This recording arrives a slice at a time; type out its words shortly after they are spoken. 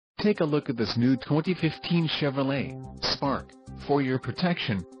Take a look at this new 2015 Chevrolet Spark. For your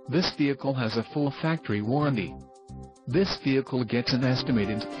protection, this vehicle has a full factory warranty. This vehicle gets an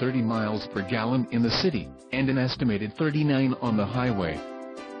estimated 30 miles per gallon in the city, and an estimated 39 on the highway.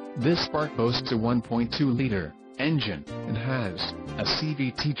 This Spark boasts a 1.2-liter engine, and has a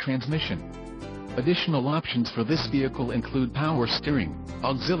CVT transmission. Additional options for this vehicle include power steering,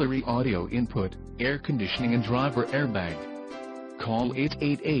 auxiliary audio input, air conditioning and driver airbag. Call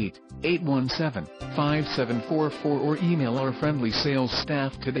 888-817-5744 or email our friendly sales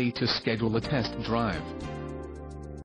staff today to schedule a test drive.